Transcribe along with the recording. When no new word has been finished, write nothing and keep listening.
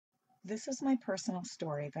This is my personal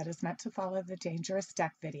story that is meant to follow the Dangerous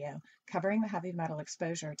Deck video covering the heavy metal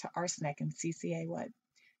exposure to arsenic and CCA wood.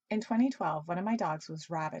 In 2012, one of my dogs was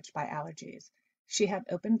ravaged by allergies. She had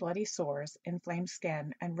open bloody sores, inflamed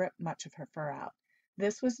skin, and ripped much of her fur out.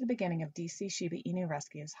 This was the beginning of DC Shiba Inu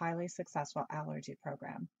Rescue's highly successful allergy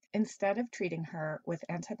program. Instead of treating her with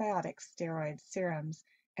antibiotics, steroids, serums,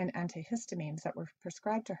 and antihistamines that were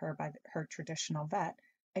prescribed to her by her traditional vet,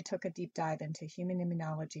 I took a deep dive into human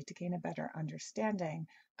immunology to gain a better understanding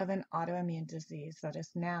of an autoimmune disease that is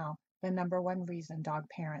now the number one reason dog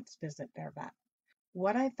parents visit their vet.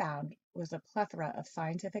 What I found was a plethora of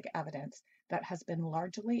scientific evidence that has been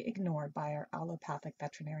largely ignored by our allopathic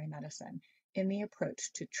veterinary medicine in the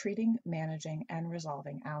approach to treating, managing, and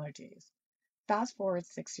resolving allergies. Fast forward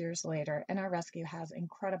 6 years later, and our rescue has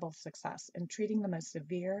incredible success in treating the most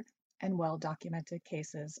severe and well documented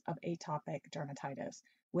cases of atopic dermatitis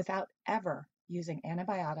without ever using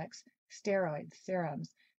antibiotics, steroids,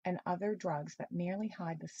 serums, and other drugs that merely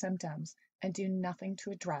hide the symptoms and do nothing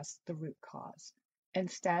to address the root cause.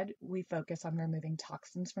 Instead, we focus on removing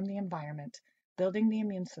toxins from the environment, building the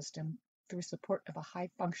immune system through support of a high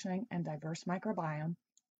functioning and diverse microbiome,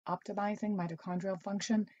 optimizing mitochondrial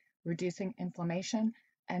function, reducing inflammation,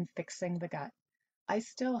 and fixing the gut. I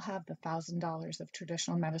still have the $1,000 of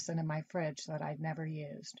traditional medicine in my fridge that I'd never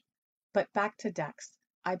used. But back to DEX.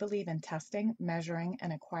 I believe in testing, measuring,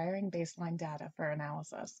 and acquiring baseline data for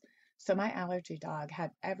analysis. So my allergy dog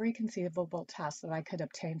had every conceivable test that I could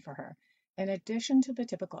obtain for her. In addition to the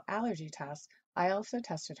typical allergy tests, I also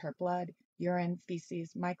tested her blood, urine,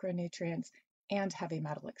 feces, micronutrients, and heavy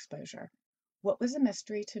metal exposure. What was a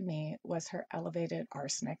mystery to me was her elevated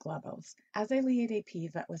arsenic levels. As a lead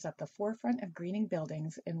AP that was at the forefront of greening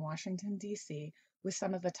buildings in Washington, D.C., with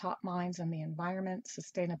some of the top minds in the environment,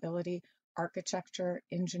 sustainability, architecture,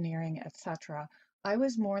 engineering, etc., I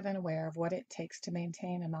was more than aware of what it takes to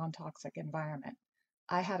maintain a non-toxic environment.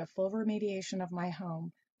 I had a full remediation of my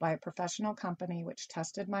home by a professional company which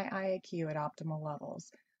tested my IAQ at optimal levels.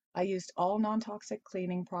 I used all non-toxic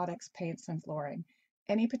cleaning products, paints, and flooring.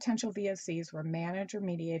 Any potential VOCs were managed or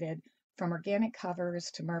mediated from organic covers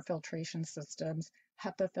to MER filtration systems,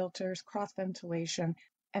 HEPA filters, cross ventilation,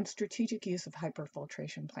 and strategic use of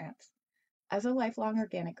hyperfiltration plants. As a lifelong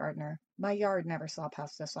organic gardener, my yard never saw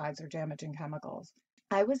pesticides or damaging chemicals.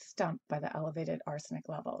 I was stumped by the elevated arsenic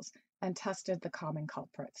levels and tested the common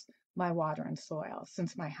culprits, my water and soil,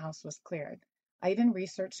 since my house was cleared. I even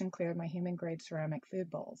researched and cleared my human grade ceramic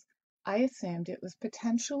food bowls. I assumed it was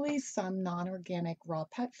potentially some non organic raw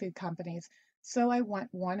pet food companies, so I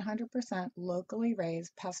went 100% locally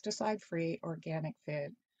raised, pesticide free organic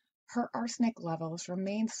food. Her arsenic levels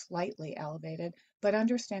remain slightly elevated, but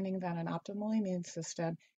understanding that an optimal immune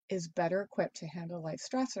system is better equipped to handle life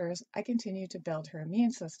stressors, I continue to build her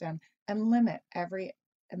immune system and limit every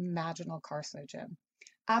imaginable carcinogen.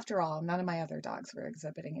 After all, none of my other dogs were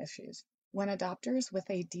exhibiting issues. When adopters with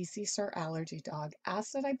a DC Cert allergy dog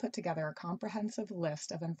asked that I put together a comprehensive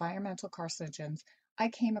list of environmental carcinogens, I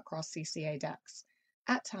came across CCA decks.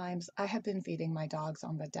 At times, I had been feeding my dogs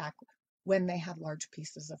on the deck when they had large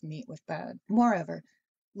pieces of meat with bone. Moreover,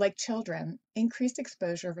 like children, increased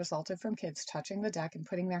exposure resulted from kids touching the deck and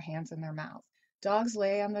putting their hands in their mouth. Dogs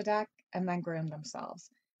lay on the deck and then groom themselves.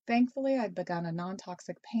 Thankfully, I'd begun a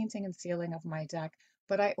non-toxic painting and sealing of my deck,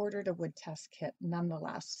 but I ordered a wood test kit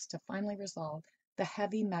nonetheless to finally resolve the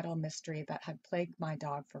heavy metal mystery that had plagued my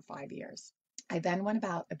dog for 5 years. I then went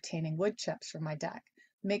about obtaining wood chips for my deck.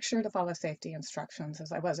 Make sure to follow safety instructions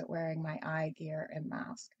as I wasn't wearing my eye gear and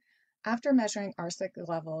mask. After measuring arsenic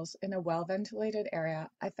levels in a well-ventilated area,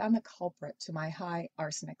 I found the culprit to my high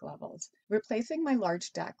arsenic levels. Replacing my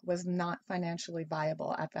large deck was not financially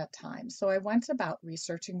viable at that time, so I went about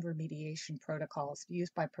researching remediation protocols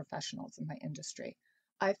used by professionals in my industry.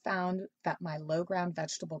 I found that my low-ground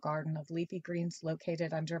vegetable garden of leafy greens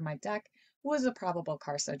located under my deck was a probable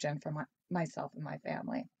carcinogen for myself and my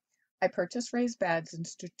family. I purchased raised beds and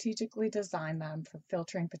strategically designed them for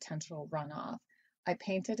filtering potential runoff. I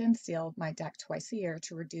painted and sealed my deck twice a year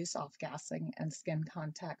to reduce off-gassing and skin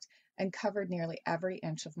contact and covered nearly every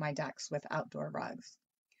inch of my decks with outdoor rugs.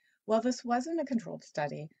 While this wasn't a controlled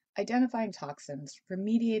study, identifying toxins,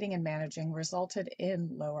 remediating and managing resulted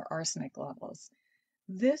in lower arsenic levels.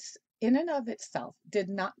 This, in and of itself, did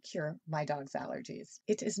not cure my dog's allergies.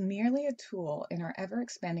 It is merely a tool in our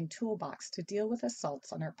ever-expanding toolbox to deal with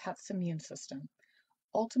assaults on our pet's immune system.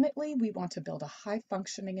 Ultimately, we want to build a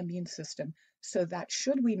high-functioning immune system so that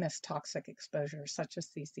should we miss toxic exposures such as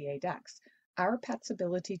CCA decks, our pet's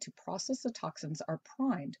ability to process the toxins are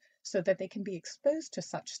primed so that they can be exposed to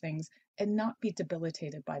such things and not be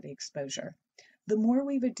debilitated by the exposure. The more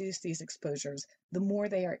we reduce these exposures, the more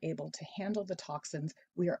they are able to handle the toxins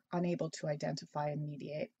we are unable to identify and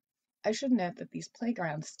mediate. I should note that these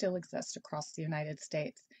playgrounds still exist across the United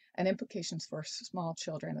States, and implications for small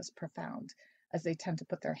children is profound, as they tend to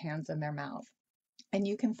put their hands in their mouth. And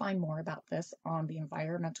you can find more about this on the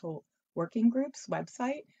Environmental Working Group's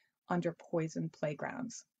website under Poison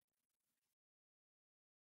Playgrounds.